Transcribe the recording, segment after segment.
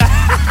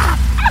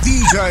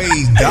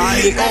DJ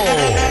Dany-O.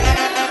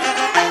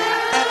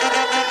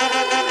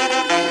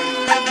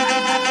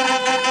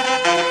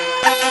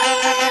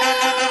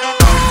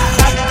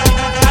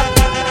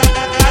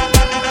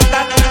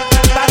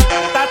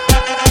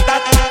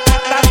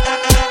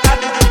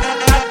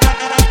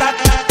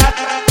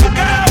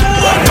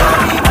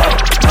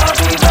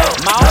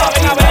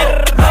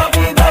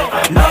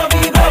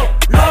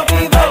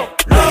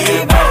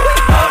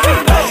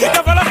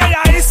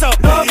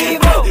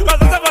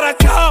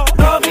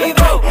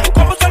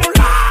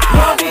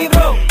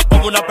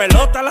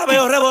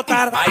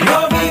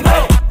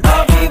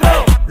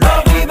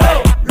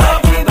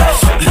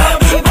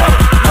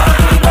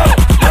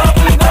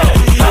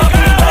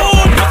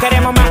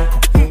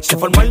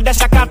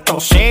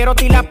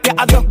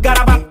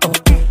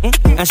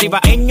 En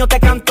cibaeño te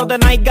canto de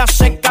naiga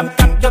seca,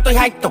 yo estoy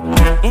jaito.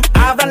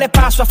 Ábrale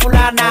paso a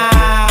fulana.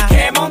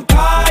 ¡Qué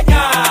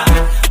montaña!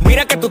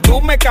 Mira que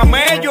tú me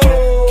camello.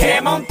 ¡Qué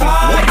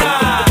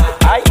montaña!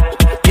 Ay,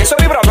 ¿y eso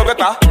vibrando que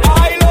está?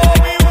 Ay, lo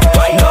vibro.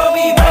 Ay, lo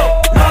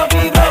vibro, lo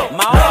vibro.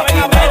 Maola, ven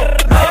a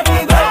ver. Lo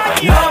vibro,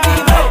 lo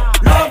vibro,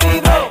 lo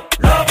vibro,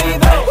 lo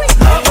vibro,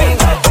 lo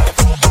vibro.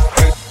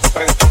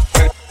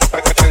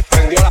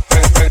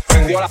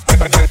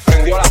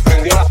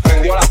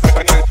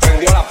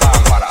 Prendió la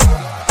pámpara.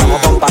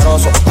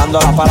 Comparoso, dando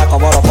la pala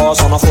como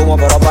rocoso. No fumo,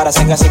 pero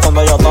parece que así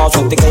cuando yo toso.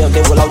 En ti que yo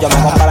estoy burlao, ya me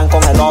comparan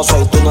con el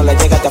oso. Y tú no le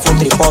llegas, te fue un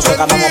triposo.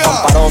 Que andamos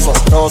comparoso,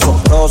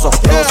 roso.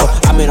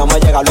 A mí no me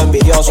llega lo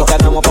envidioso. Que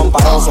andamos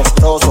comparoso,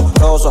 roso.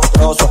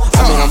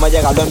 A mí no me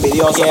llega lo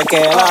envidioso. Y es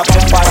que la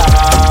pámpara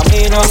a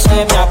mí no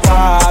se me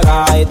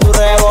apaga. Y tú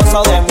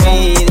rebozo de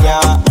envidia.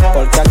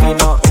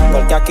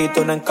 Porque aquí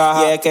tú no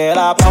encajas. Y es que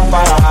la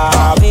pámpara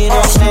a mí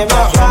no se me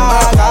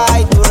apaga.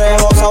 Y tú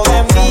rebozo de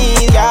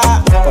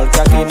envidia. Porque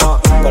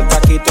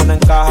aquí tú no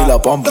encajas. Y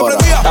la pámpara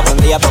está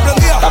prendida.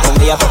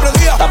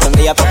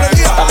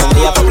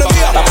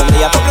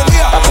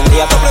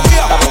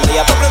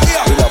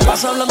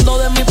 Vas hablando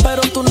de mí,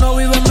 pero tú no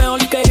vives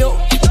mejor que yo.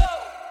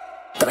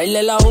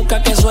 Tráele la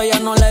boca que eso ella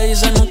no le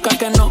dice nunca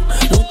que no.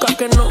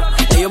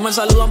 Ellos me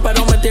saludan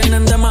pero me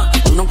tienen de más.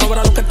 Tú no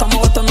cobras lo que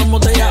estamos gastando en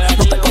botella.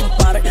 No te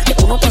compares, que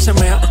tú no te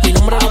asemejas. Mi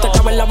nombre no te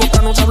cabe en la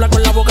boca, no se habla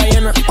con la boca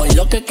llena. Hoy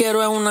lo que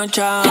quiero es una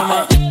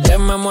chama que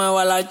me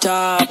mueva la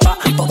chapa.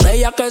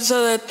 Botella que se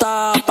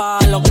destapa.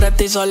 Los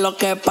cretis son los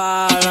que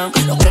pagan.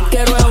 Lo que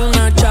quiero es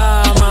una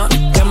chama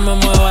que me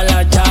mueva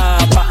la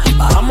chapa.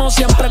 Bajamos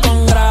siempre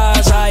con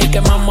grasa y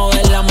quemamos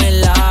de la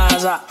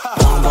melaza.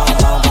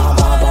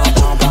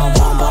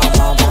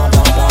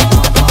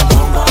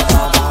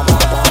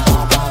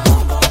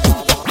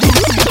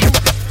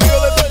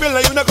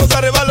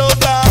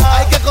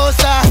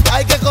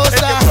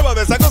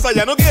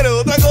 Ya no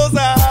quiero otra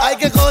cosa. Ay,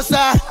 qué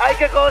cosa. Ay,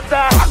 qué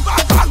cosa.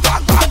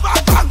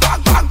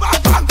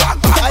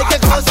 Ay, qué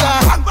cosa.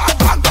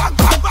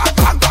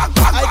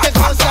 Ay, qué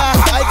cosa.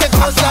 Ay, qué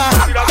cosa.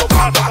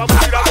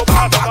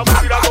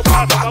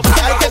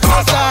 Ay, qué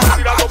cosa.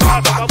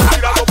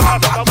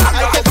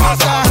 Ay, qué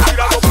cosa.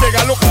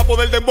 Llegan los capos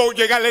del Dembow,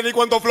 llega Lenny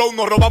cuando flow.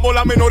 Nos robamos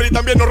la menor y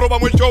también nos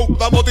robamos el show.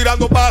 Estamos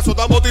tirando pasos.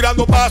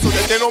 Y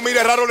el que no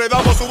mire raro le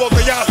damos su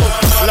botellazo.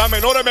 Las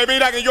menores me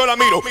miran y yo la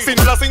miro. Si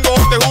no la cingo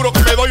hoy te juro que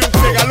me doy un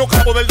tiro. Llegan los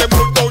capos del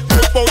Dembow.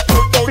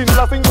 Si no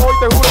la cingo hoy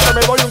te juro que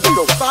me doy un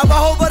tiro. Pa'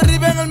 abajo, pa'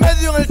 arriba, en el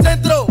medio, en el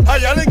centro. A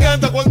ella le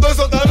encanta cuando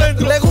eso está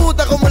dentro. Le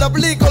gusta como le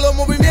aplico los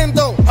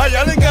movimientos. A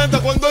ella le encanta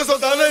cuando eso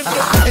está dentro.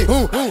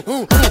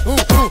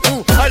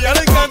 A ella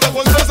le encanta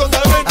cuando eso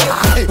está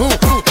dentro.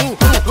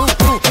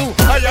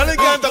 A ella le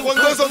encanta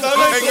cuando eso está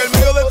dentro. En el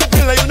medio de tu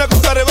piel hay una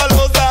cosa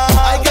rebalosa.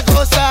 Ay, qué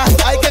cosa.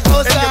 Ay, qué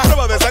cosa. El que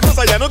prueba de esa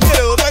cosa ya no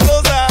quiere otra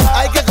cosa.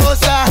 Ay, qué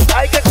cosa.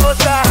 Ay, qué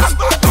cosa.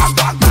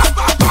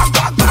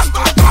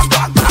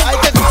 Ay,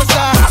 qué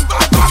cosa.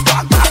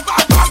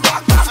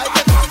 Ay,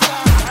 qué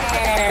cosa.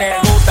 Te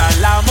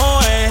gustan la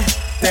moe,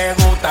 te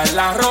gustan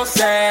la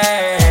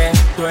rosé.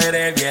 Tú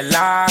eres bien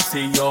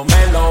lazy, yo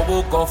me lo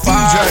busco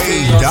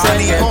fácil. Yo sé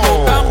que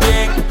tú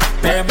también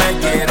te me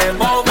quieres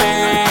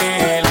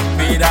mover.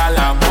 Mira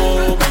la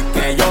movie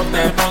que yo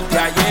te monté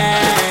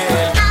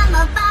ayer. I'm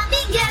a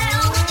Barbie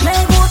girl.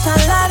 Me gusta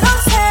la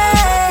rosé,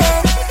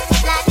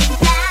 Like in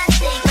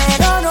plastic.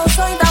 pero no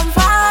soy tan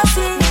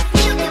fácil.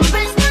 You can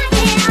brush my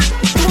hair.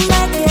 Tú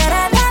me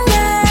quieres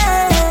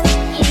tener,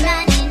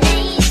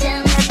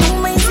 Imagination. tú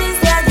me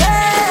hiciste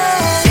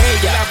ayer.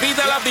 Ella la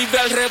vida la vive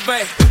al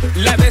revés.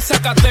 La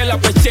desacaté, la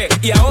peché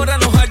y ahora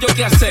no hallo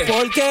qué hacer.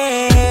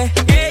 Porque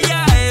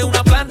Ella es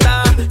una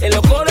planta, el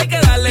loco hay que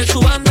darle su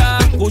banda.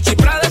 Gucci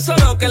Prada eso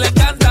es lo que le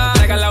encanta.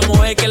 Traiga la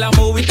mujer que la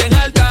movie te en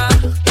alta.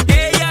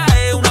 Ella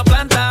es una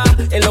planta,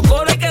 el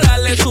loco hay que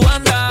darle su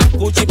banda.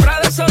 Gucci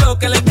Prada eso es lo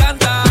que le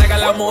encanta. Traiga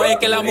la mujer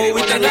que la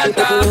movie te en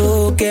alta.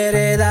 tú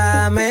quieres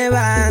darme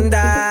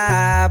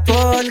banda,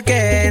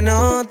 porque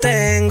no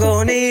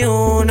tengo ni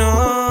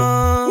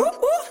uno.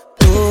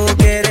 Tú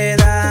quieres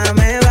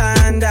darme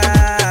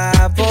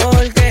banda,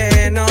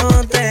 porque no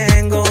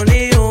tengo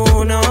ni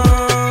uno.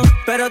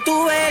 Pero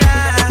tú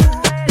verás,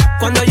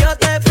 cuando yo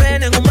te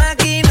frene en un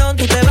maquinón,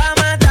 tú te vas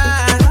a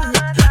matar.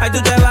 Ay,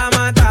 tú te vas a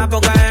matar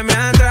porque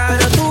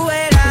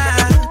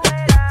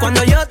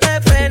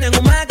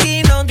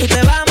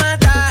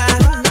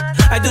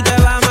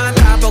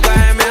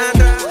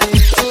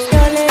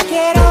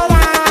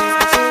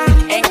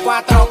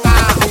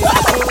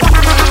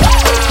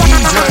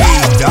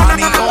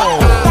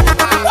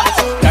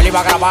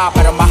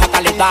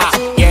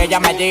ella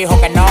me dijo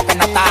que no está.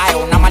 Es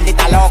una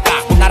maldita loca,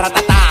 una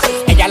ratata.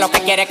 Ella lo que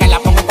quiere es que la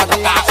ponga en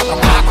 4K.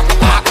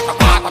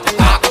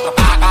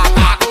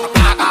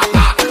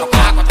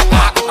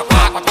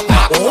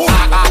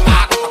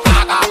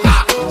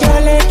 Yo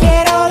le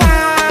quiero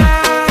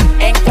dar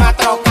en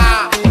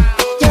 4K.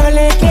 Yo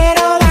le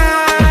quiero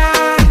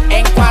dar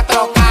en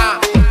 4K.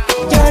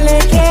 Yo le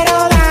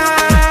quiero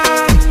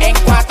dar en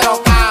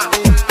 4K.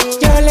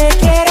 Yo le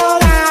quiero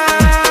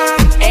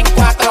dar en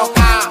 4K.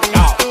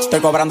 No, estoy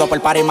cobrando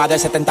por party más de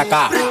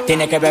 70K.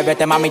 Tienes que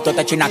beberte, mami, tú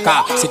te chinas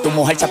acá. Si tu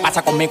mujer se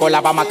pasa conmigo,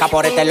 la vamos acá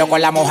por este loco.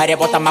 Las mujeres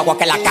botan más agua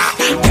que la K.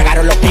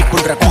 Llegaron los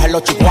pitbull, recogen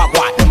los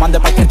chihuahuas. Yo mandé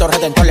para el Cristo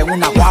Redentor en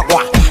una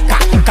guagua.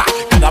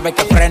 Cada vez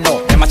que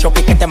freno, demasiado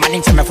piquete,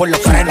 manín, se me fue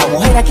los frenos. Las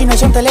mujeres aquí no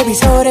son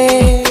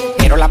televisores,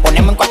 pero la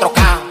ponemos en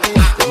 4K.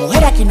 Las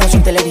mujeres aquí no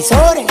son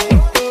televisores,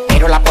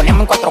 pero la ponemos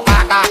en 4K.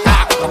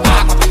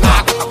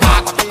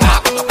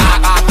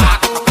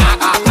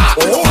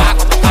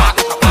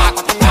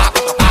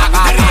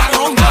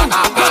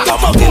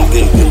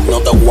 No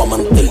te voy a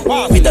mentir.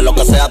 Pide lo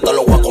que sea, te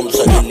lo voy a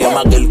conseguir.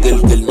 Llama Gil,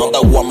 no te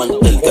voy a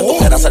mentir. Que tú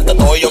quieras hacerte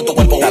todo y yo en tu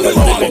cuerpo un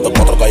invertir. Te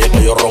 4 calles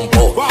que yo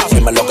rompo.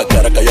 Dime lo que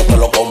quieres que yo te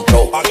lo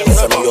compro.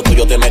 Ese novio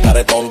tuyo tiene cara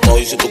de tonto.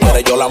 Y si tú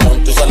quieres yo la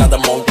monto y se la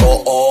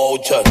desmonto. Oh,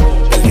 che,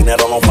 que el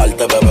dinero no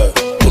falte, bebé.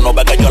 Tú no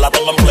ves que yo la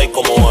tengo en play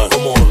como es.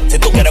 Si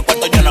tú quieres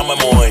cuarto yo no me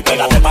muevo.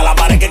 Pégate pa' la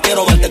pared que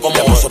quiero verte como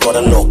es. Tú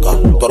eres loca,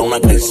 tú eres una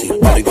crisis.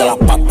 Pariste las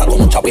patas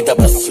con un chapite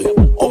Pepsi.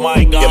 Oh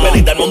my God,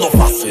 bienvenida al mundo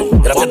fácil.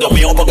 Gracias Dios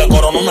mío porque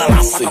corona una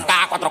lazi.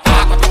 4K.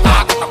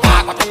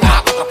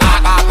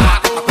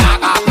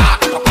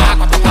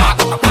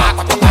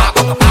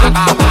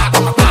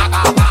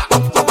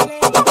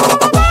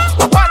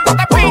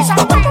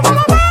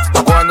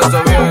 Cuando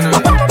se viene,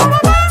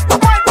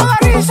 Muerto de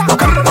risa.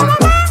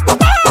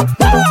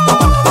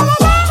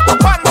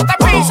 Cuando te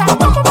pisa.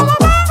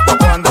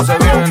 cuando se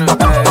viene,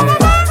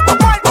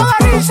 Muerto de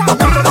risa.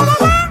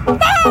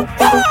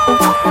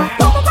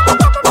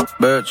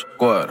 bitch,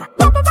 cuero.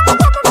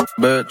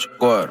 Bitch,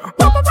 cuero.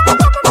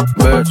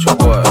 Bitch,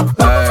 cuero.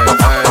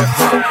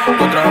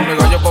 Tú traes mi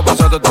gallo pa'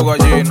 pisarte tu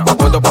gallina.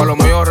 Puesto pa' lo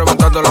mío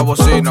reventando la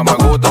bocina. Me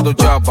gusta tu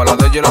chapa, la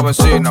de ella y la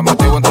vecina.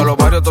 Metido en todos los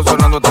barrios, estoy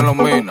sonando hasta en los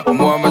minas.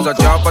 Muéveme esa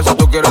chapa si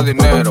tú quieres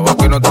dinero.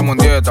 Aquí no estamos en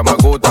dieta, me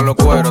gustan los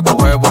cueros.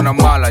 Tu es buena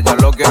mala, ya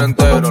lo quiero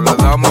entero. Le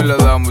damos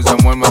y se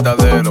mueve el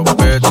matadero,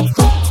 bitch.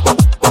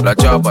 La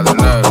chapa de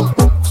enero,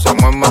 se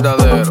mueve el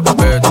matadero,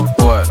 bitch,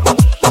 cuero.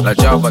 La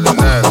chapa de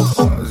enero,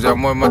 se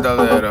mueve el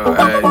matadero,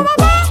 ey.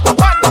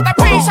 Cuando te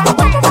pisa.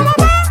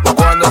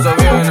 Cuando se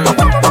viene,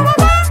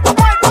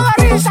 Muerto de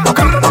risa.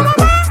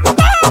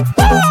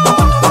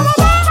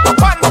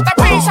 Cuando te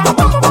pisa.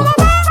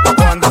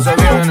 cuando se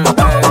viene, ey.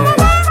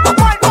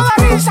 Muerto de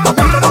risa.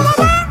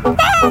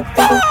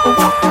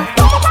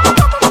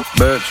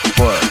 Bitch,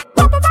 cuero.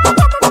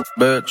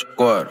 Bitch,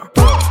 cuero.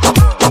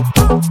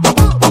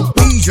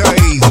 DJ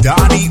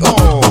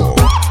Dany-O.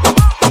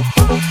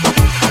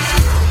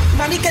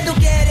 Mami, ¿qué tú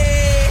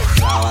quieres?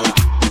 Clávala,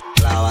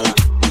 clávala,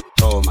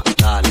 toma,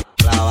 dale,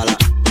 clávala,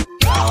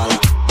 clávala,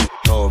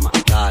 toma,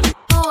 dale,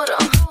 Puro.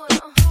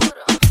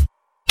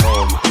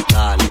 toma,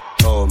 dale,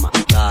 toma,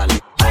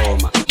 dale,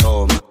 toma,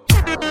 toma.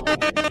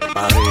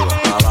 Pa' arriba,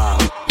 pa'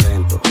 abajo,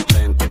 lento,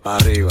 lento, pa'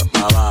 arriba,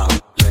 pa' abajo,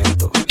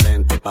 lento,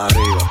 lento, pa'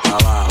 arriba, pa'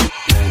 abajo,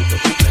 lento,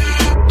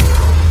 lento.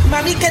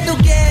 Mami, ¿qué tú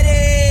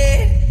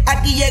quieres?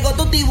 Aquí llegó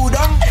tu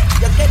tiburón.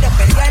 Yo quiero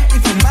pelearte y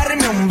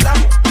fumarme un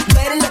blunt.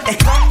 Ver lo que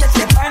esconde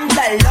ese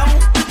pantalón.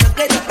 Yo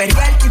quiero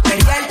pelearte y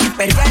pelearte y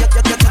pelearte.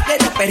 Yo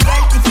quiero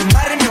pelearte y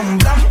fumarme un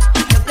blunt.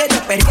 Yo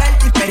quiero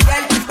pelearte y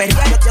pelearte y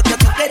pelearte. Yo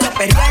quiero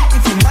pelearte y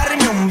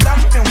fumarme un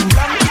blunt, un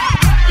blunt.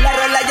 La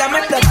rola ya me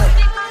explotó.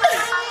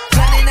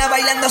 La nena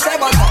bailando se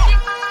botó.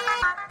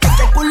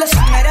 Este culo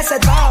se merece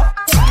todo.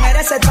 Se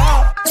merece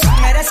todo. Se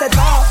merece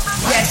todo.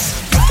 Yes.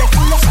 Este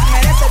culo se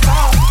merece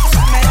todo. Se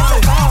merece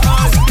todo.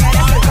 Se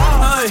merece todo.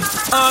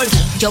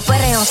 Yo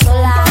perreo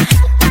sola.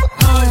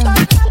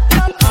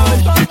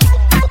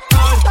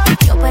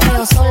 Yo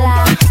perreo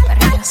sola.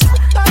 Perreo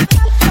sola.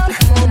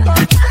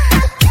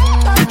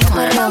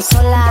 Perreo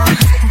sola.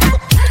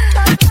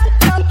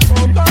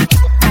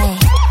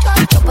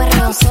 Yo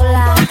perreo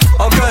sola.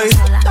 Ok,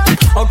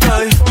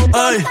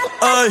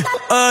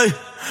 ay,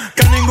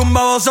 que ningún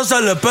baboso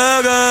se le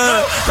pegue.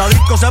 La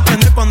disco se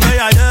prende cuando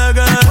ella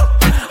llegue.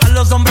 A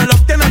los hombres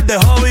los tienes de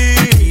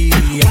hobby.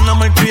 Una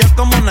malcria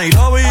como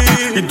Nairobi.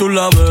 Y tú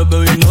la ves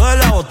bebiendo de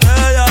la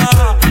botella.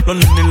 Los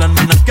niños y las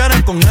nenas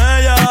quieren con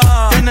ella.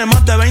 Tiene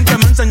más de 20,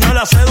 me enseñó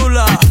la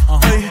cédula.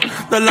 Ey,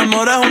 del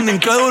amor es una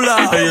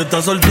incrédula. Ella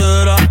está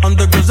soltera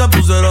antes que se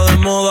pusiera de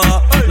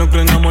moda. No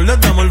creen amor, le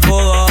damos el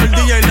foda. El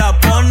DJ la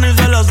pone y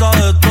se la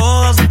sabe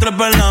toda. Se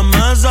trepa en la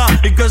mesa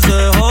y que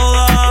se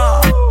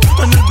joda.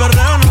 En el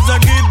perreo no se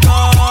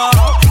quita.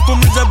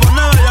 Conmigo se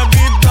pone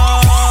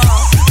bellaquita.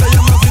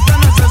 Ella me si te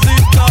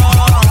necesita.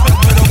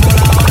 Pero por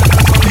ahora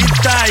está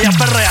solita. Ella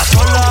perrea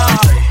sola.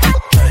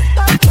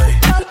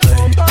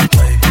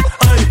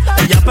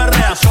 Ella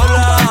perrea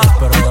sola.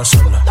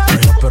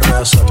 Ella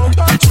perrea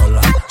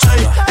sola.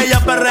 Ella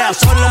perrea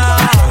sola.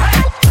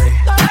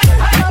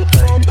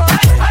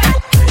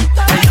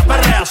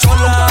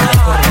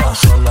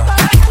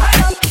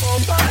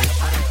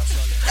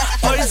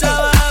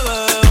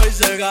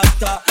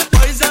 gasta.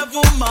 Hoy se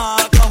fuma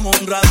como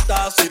un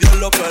rata, si Dios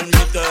lo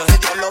permite.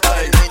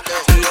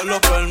 Si Dios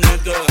lo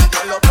permite.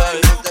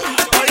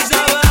 Hoy se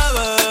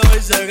bebe,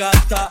 hoy se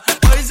gasta.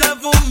 Hoy se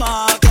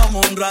fuma como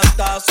un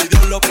rata, si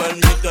Dios lo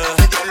permite.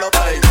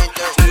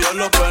 Si Dios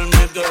lo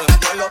permite.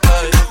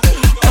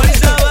 Hoy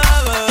se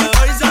bebe,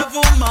 hoy se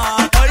fuma.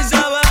 Hoy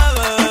se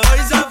bebe,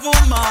 hoy se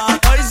fuma.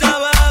 Hoy se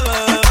bebe,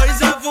 hoy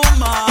se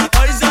fuma.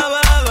 Hoy se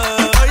bebe,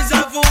 hoy se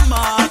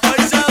fuma.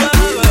 Hoy se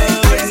bebe,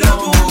 hoy se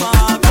fuma.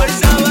 Hoy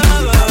se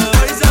bebe,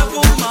 hoy se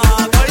fuma.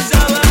 Hoy se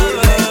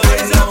bebe,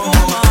 hoy se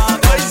fuma.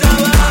 Hoy se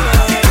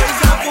bebe, hoy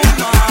se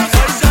fuma.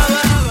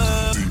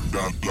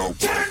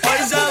 Hoy se bebe.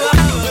 Hoy se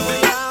bebe.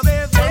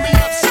 Turn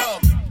me up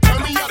some,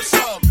 turn me up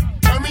some,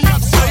 turn me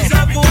up some. Hoy se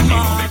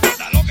fuma.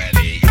 Lo que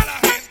diga la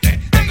gente,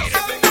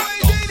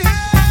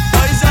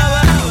 Hoy se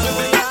bebe.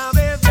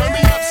 turn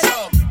me up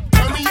some,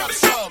 turn me up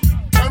some,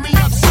 turn me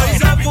up some. Hoy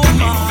se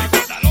fuma.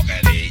 Lo que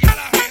diga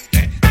la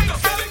gente.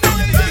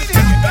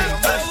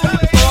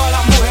 Todas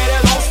las mujeres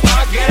don't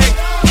stop get it.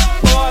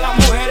 Todas las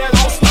mujeres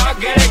don't stop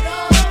get it.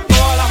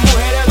 Todas las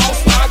mujeres don't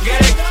stop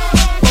get it.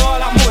 Todas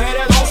las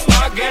mujeres don't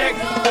stop get it.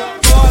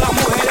 Todas las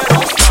mujeres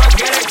don't stop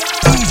get it.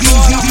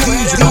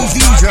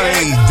 DJ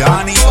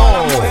Dany-O.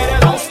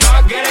 Don't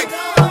stop get it.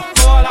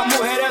 Todas las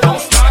mujeres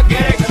don't stop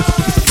get it.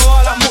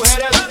 Todas las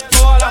mujeres,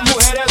 todas las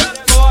mujeres,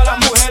 todas las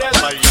mujeres.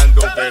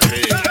 Bailando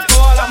perreo,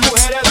 Todas las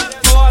mujeres,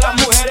 todas las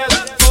mujeres,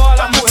 todas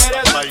las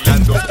mujeres.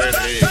 bailando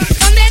perreo.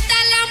 ¿Dónde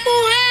están las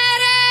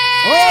mujeres?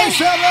 Hoy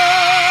se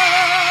bebe.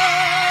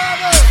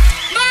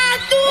 ¡Más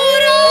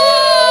duro!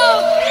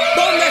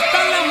 ¿Dónde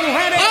están las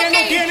mujeres que no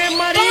tienen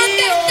marido?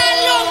 ¿Dónde están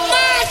los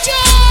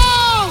machos?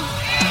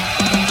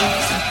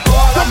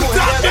 From the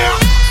top down,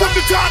 from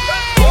the top,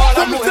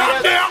 from the top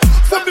down,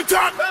 from the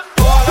top,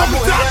 from the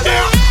top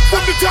down,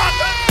 from the top,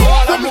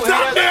 from the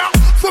top down,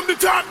 from the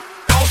top.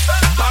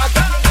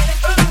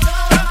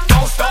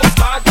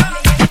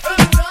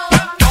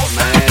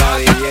 Mira,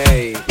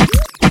 DJ,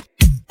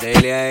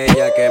 dile a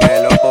ella que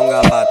me lo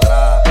ponga para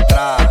atrás.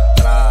 Tra,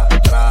 tra,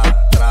 tra,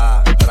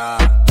 tra, tra,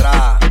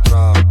 tra,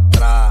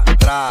 tra,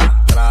 tra,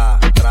 tra,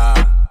 tra.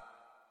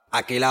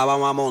 Aquí la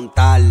vamos a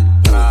montar.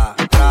 Tra,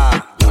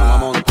 tra, vamos a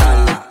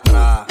montarla.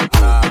 Tra,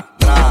 tra,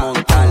 tra, vamos a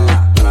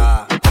montarla.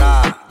 Tra, tra,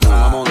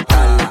 vamos a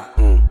montarla.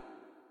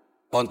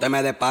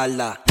 Pónteme de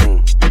espalda.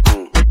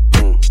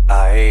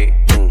 Ahí.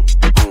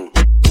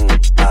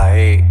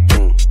 Ahí.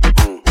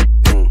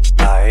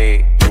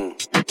 Ahí.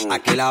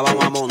 Aquí la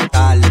vamos a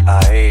montar.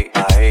 Ahí, ahí,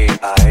 ahí,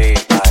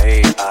 ahí,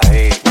 ahí,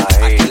 ahí.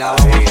 Aquí la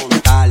vamos a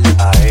montar.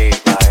 Ahí,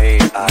 ahí,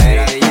 ahí.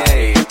 Mira,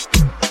 DJ,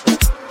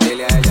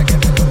 dile a ella que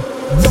me...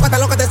 Pócate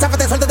loca, te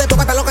záfate, suéltate,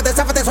 pócate loca, te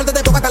záfate,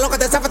 suéltate, pócate loca,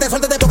 te záfate,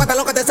 suéltate, pócate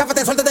loca, te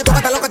záfate, suéltate,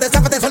 pócate loca, te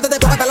záfate, suéltate,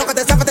 pócate loca,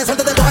 te záfate,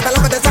 suéltate, pócate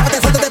loca, te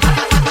záfate, suéltate.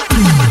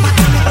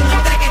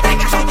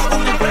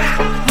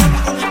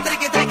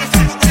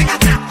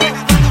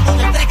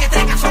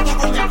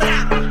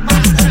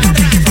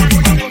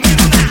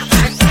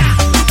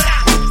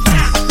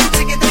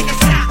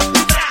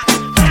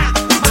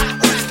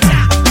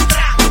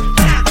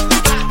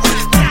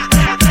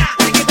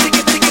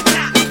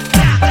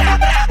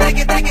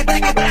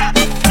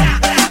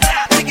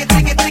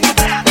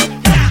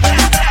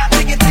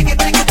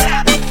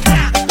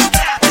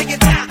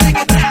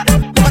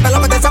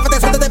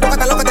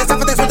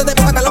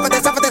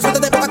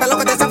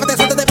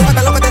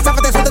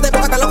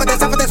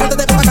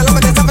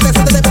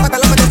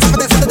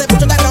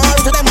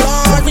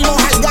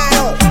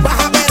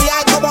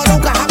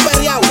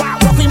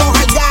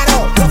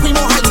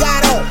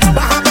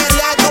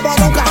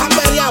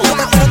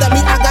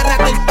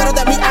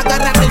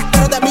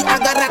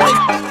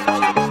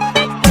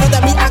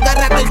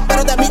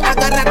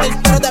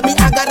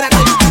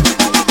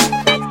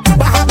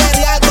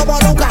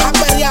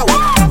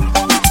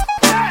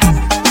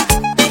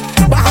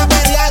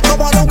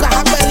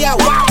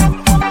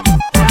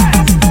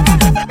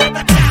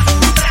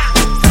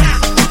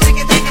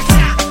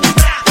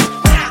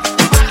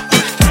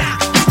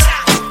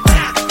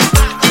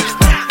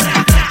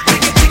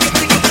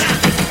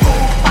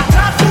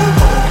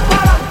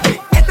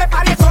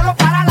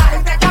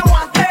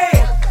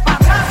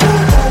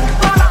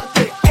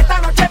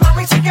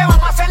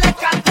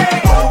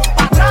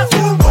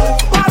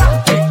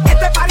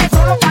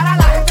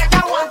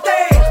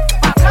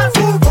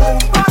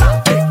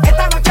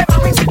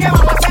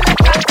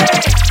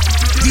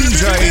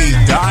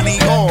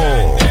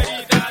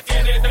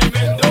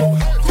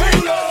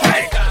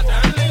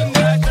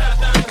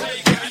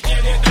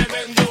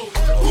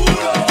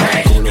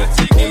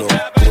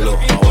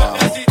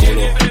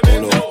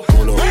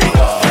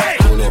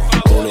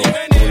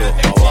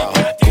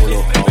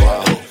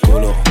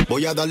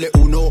 Dale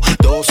 1,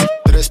 2,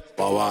 3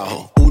 pa'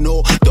 abajo.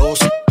 1, 2,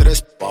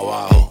 3 pa'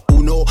 abajo.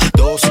 1,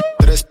 2,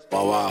 3 pa'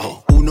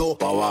 abajo. 1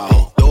 pa'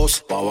 abajo.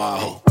 2 pa'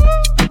 abajo.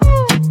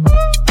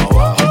 Pa'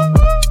 abajo.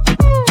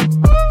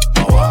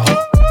 Pa' abajo.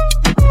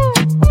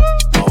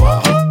 Pa'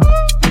 abajo.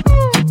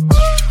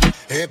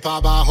 Es pa'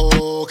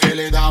 abajo que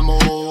le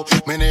damos.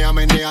 Menea,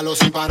 menea Perrealo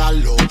sin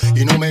pararlo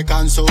y no me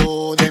canso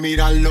de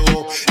mirarlo.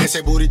 Ese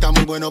booty está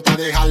muy bueno para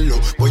dejarlo.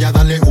 Voy a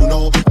darle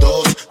 1,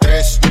 2,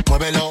 3,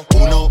 muévelo.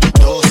 1,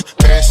 2,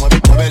 3,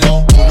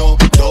 muévelo. 1,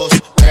 2,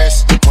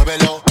 3,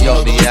 muévelo.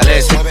 Yo, DJ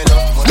Alex, stop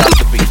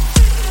the beat.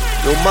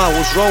 Yo, ma,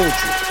 what's wrong with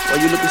you?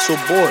 Why you looking so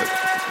bored?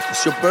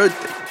 It's your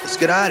birthday. Let's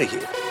get out of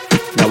here.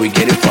 Now we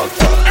getting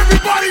fucked up.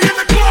 Everybody in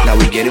the club. Now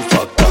we getting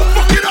fucked up.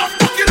 Fuck it up,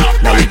 fuck it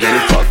up. Now we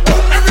getting fucked up.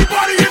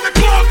 Everybody in the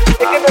club.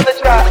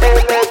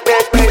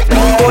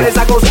 Por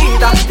esa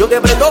cosita, yo te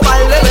prendo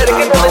pa'l de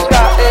verguito.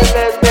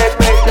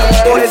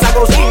 Por esa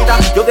cosita,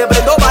 yo te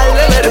prendo pa'l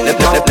de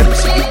verguito. Let me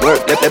see you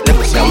work.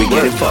 Now we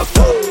getting fucked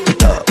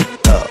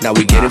up. Now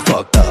we getting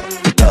fucked up.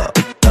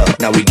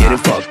 Now we getting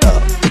fucked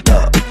up.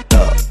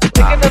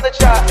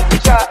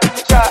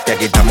 Y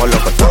aquí estamos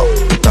locos,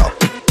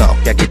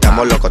 y aquí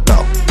estamos locos,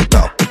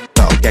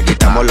 y aquí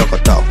estamos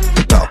locos,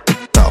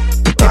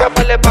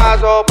 Tírale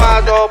paso,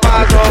 paso,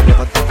 paso.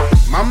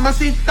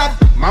 Mamacita,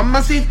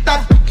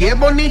 mamacita, qué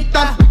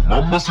bonita.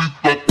 Mamacita.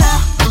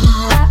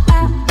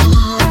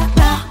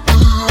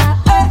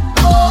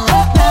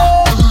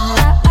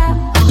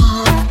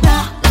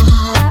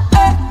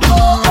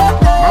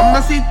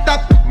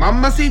 Mamacita,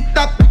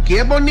 mamacita,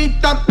 qué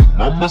bonita.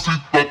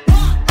 Mamacita.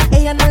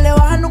 Ella no le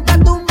baja nunca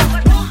tumba.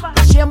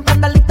 Siempre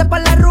anda lista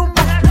para la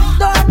rumba.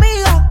 Dos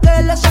amigas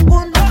que le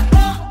secundan.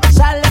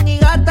 Salen y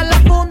gastan la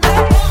funda.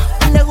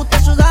 Le gusta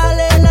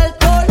sudarle el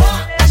alcohol.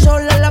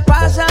 Sola la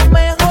pasa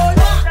mejor.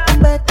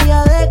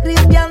 Vestida de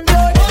Christian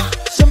Dior.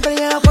 Siempre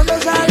llega cuando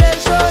sale el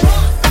sol.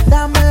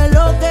 Dame de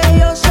lo que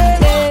yo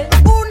sé.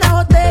 Una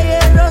botella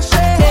de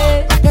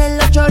rosé. Que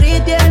la chori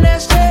tiene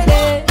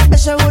sed.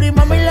 Ese booty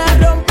mami la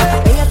rompe.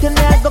 Ella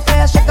tiene algo que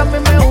hace que a mí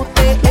me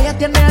guste. Ella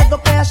tiene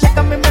algo que hace que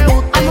a mí me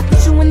guste. I'ma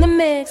put you in the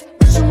mix,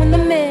 put you in the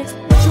mix,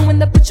 put you in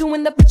the, put you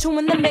in the, put you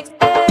in the mix.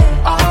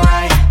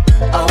 Alright,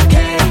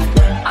 okay.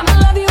 I'ma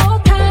love you all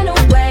kind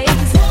of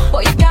ways.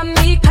 Boy, you got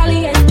me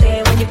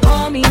caliente when you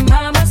call me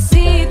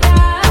mamacita.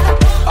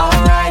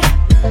 Alright,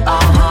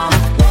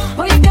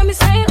 boy, you got me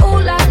saying ooh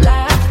la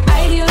la.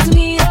 Ay, Dios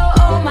mío,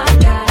 oh my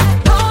God.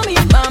 Call me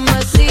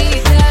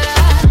mamacita.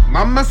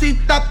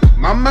 Mamacita,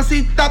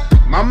 mamacita,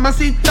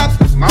 mamacita,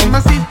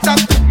 mamacita,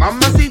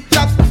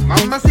 mamacita,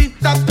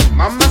 mamacita,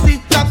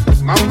 mamacita,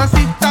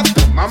 mamacita,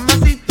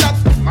 mamacita,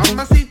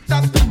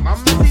 mamacita,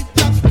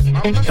 mamacita.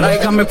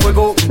 Tráigame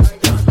fuego,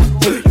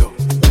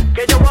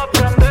 Que yo voy a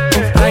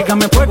aprender.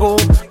 tráigame fuego.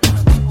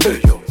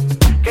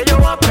 Que yo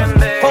voy a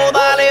aprender. Oh,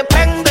 dale,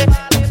 prende,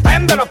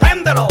 préndelo,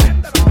 préndelo.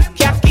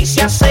 Que aquí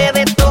se hace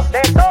de todo,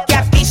 que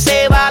aquí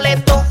se vale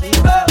todo.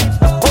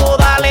 Oh,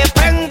 dale,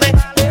 prende,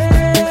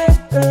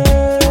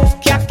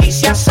 que aquí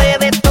se hace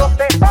de todo,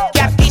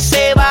 que aquí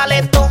se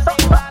vale todo.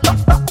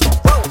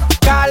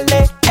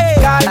 Carne,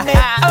 carne,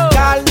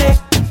 carne,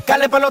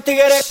 carne para los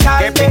tigres,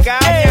 carne,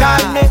 carne,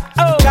 carne,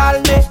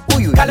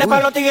 carne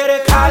para los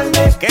tigres,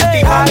 carne,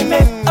 carne,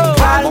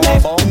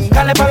 carne,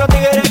 carne para los